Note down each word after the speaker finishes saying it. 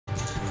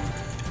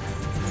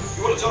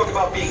talk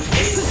about being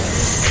angry,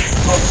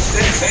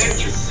 upset, mad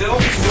at yourself,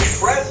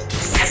 depressed.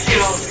 I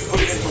can't honestly put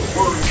it into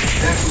words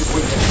exactly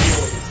what that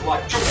feeling is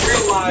like. To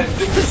realize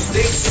that the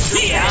mistakes that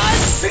you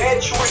made,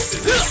 bad choices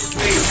that you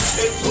made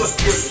 10 plus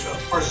years ago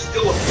are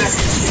still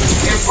affecting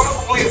you, and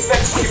probably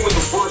affecting you in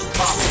the worst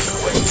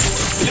possible way.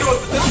 You know,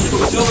 the doctor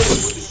was telling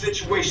us what the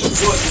situation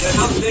was,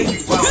 and I'm thinking,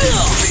 wow,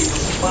 this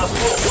is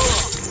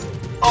possible.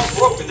 I'm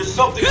broken. There's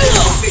something wrong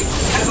with me.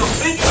 As I'm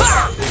thinking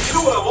about this, you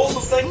know what I'm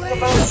also thinking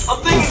about?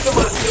 I'm thinking to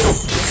myself,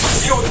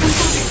 you know, is this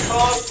something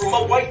caused from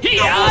my white double?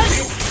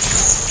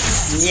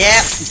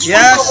 Yep,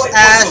 just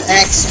as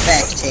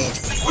expected.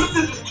 What if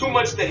this is too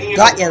much to handle?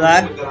 Got you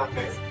though.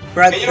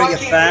 Broke and, you through know, your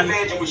I can't phone.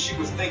 imagine what she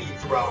was thinking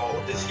throughout all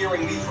of this,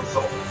 hearing these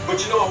results.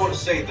 But you know, I want to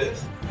say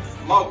this.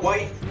 My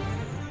wife.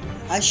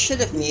 I should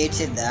have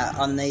muted that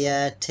on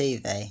the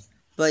TV.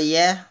 But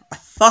yeah, I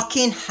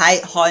fucking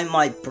hate high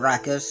mic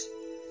braggers.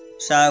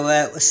 So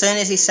as soon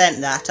as he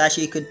sent that, as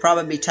you could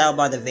probably tell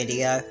by the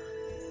video,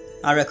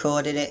 I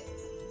recorded it.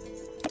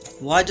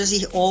 Why does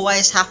he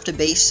always have to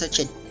be such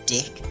a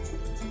dick?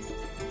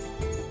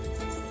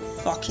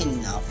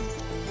 Fucking no.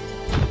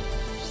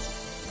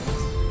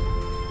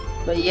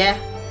 But yeah,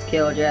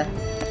 killed ya.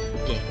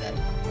 Dickhead.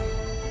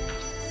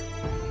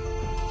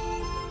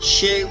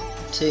 Shoe,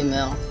 2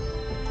 mil.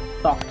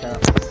 Fucked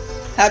up.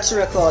 Had to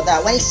record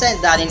that. When he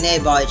sent that in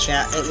nearby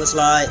chat, it was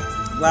like,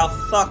 well,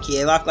 fuck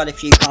you, I've got a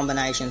few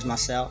combinations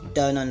myself.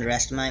 Don't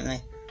underestimate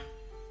me.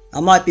 I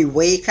might be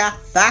weaker.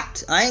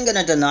 Fact, I ain't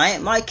gonna deny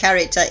it. My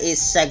character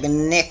is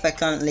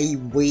significantly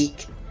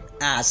weak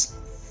as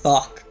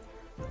fuck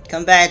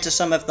compared to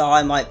some of the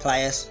high might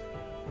players.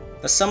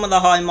 But some of the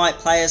high might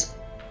players,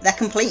 they're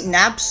complete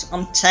nabs.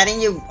 I'm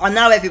telling you. I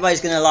know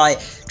everybody's gonna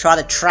like try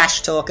to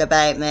trash talk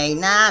about me.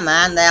 Nah,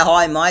 man, they're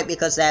high might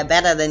because they're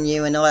better than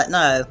you and all that.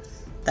 No,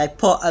 they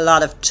put a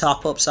lot of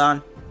top ups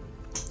on.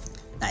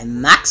 They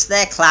max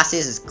their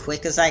classes as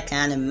quick as they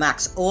can and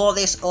max all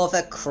this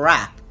other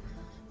crap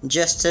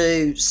just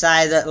to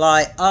say that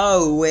like,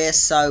 oh, we're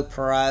so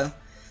pro.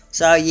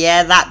 So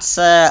yeah, that's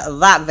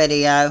that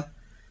video,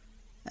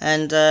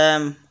 and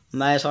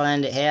may as well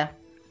end it here.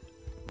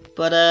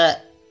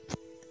 But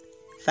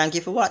thank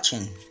you for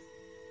watching.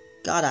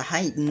 God, I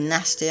hate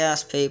nasty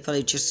ass people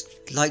who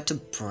just like to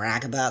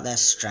brag about their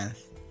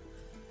strength.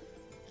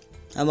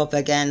 I'm up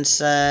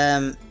against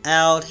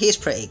Eld. He's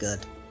pretty good.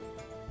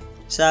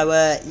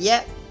 So,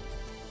 yeah,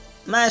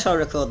 may as well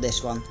record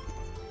this one.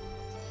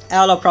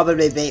 Eld will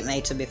probably beat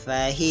me, to be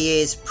fair.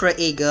 He is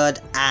pretty good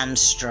and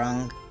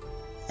strong.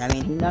 I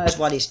mean, he knows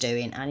what he's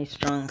doing and he's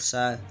strong,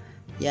 so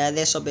yeah,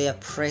 this will be a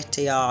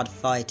pretty hard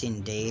fight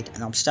indeed.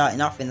 And I'm starting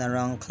off in the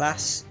wrong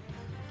class.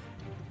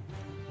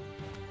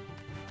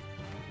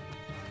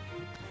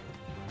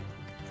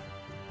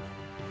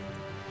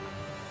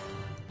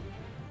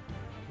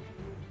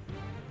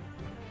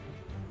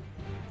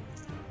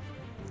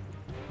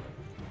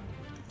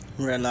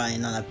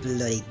 Relying on a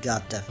bloody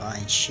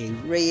god-defying shoe,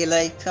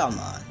 really? Come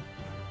on.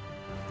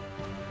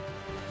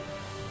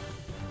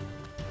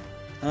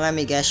 Well, let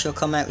me guess, you'll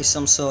come out with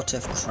some sort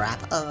of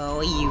crap. Oh,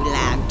 you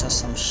lagged or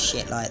some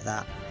shit like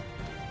that.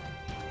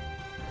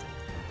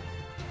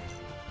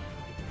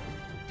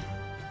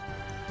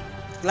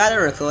 Glad I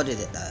recorded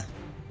it though.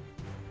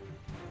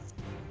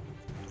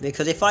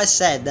 Because if I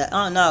said that,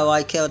 oh no,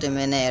 I killed him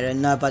in here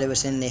and nobody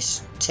was in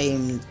this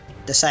team,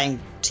 the same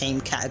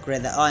team category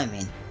that I'm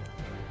in,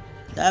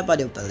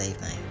 nobody will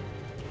believe me.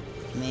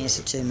 I mean, it's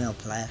a 2 mil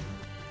player.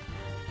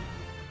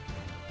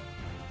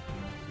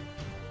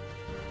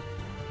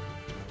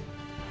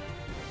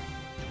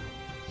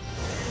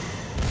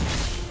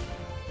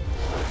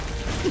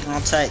 I'll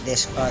take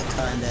this quite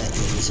kinda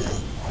easy.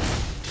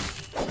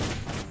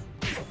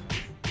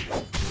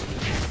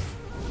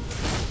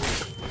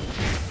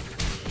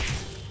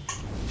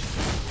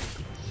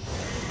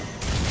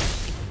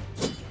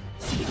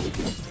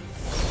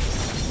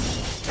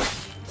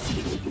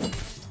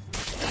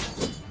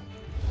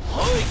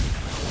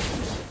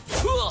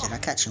 Did I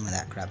catch him with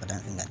that crab? I don't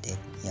think I did.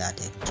 Yeah, I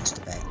did, just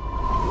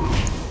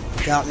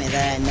about. Got me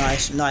there,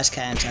 nice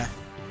counter.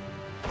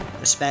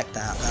 Respect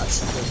that,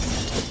 that's a good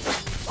counter.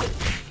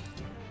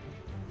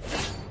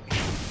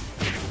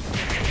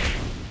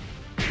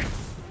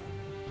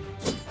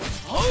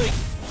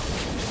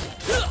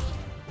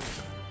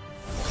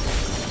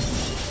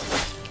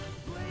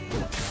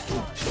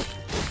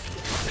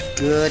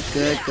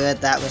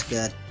 Good, that was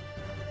good.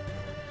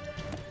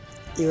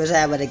 He was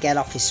able to get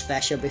off his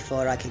special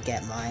before I could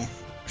get mine,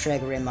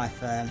 triggering my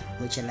firm,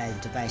 which allowed him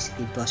to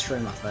basically bust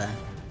through my firm.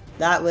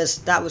 That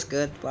was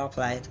good, well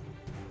played.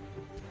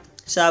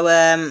 So,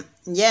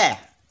 yeah,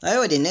 I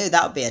already knew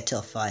that would be a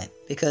tough fight,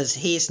 because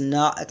he's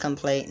not a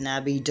complete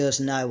nab, he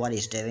does know what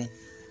he's doing,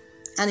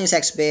 and his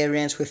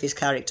experience with his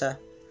character.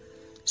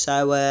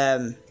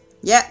 So,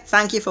 yeah,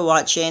 thank you for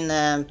watching.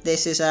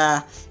 This is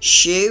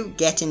Shoe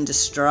getting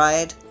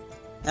destroyed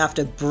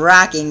after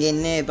bragging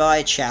in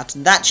nearby chat.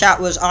 That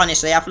chat was,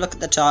 honestly, have a look at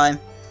the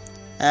time,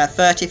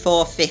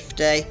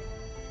 34:50.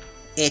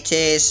 It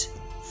is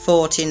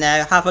 40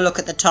 now. Have a look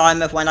at the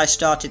time of when I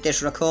started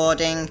this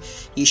recording.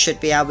 You should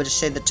be able to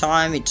see the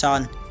time. It's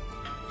on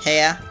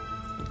here.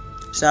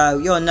 So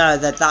you'll know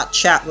that that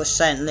chat was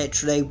sent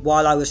literally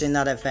while I was in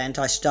that event.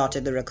 I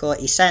started the record.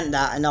 He sent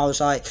that and I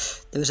was like,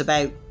 there was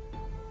about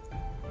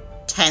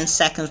 10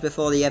 seconds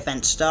before the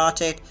event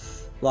started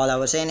while I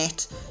was in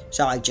it.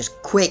 So I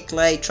just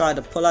quickly tried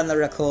to pull on the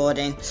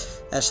recording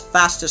as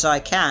fast as I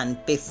can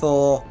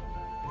before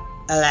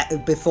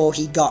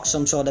he got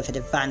some sort of an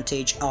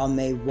advantage on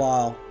me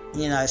while,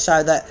 you know,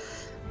 so that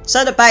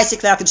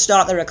basically I could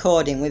start the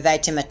recording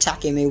without him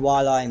attacking me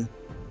while I'm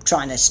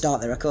trying to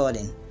start the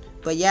recording.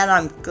 But yeah,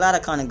 I'm glad I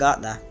kind of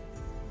got that.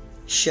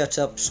 Shut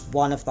up's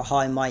one of the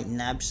high might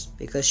nabs,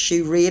 because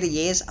she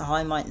really is a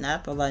high might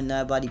nab, although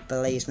nobody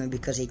believes me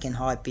because he can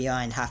hide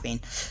behind having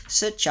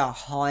such a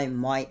high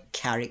might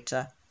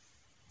character.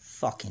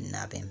 Fucking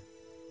nab him.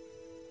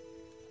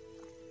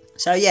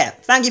 So yeah,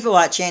 thank you for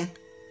watching.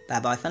 Bye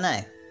bye for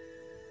now.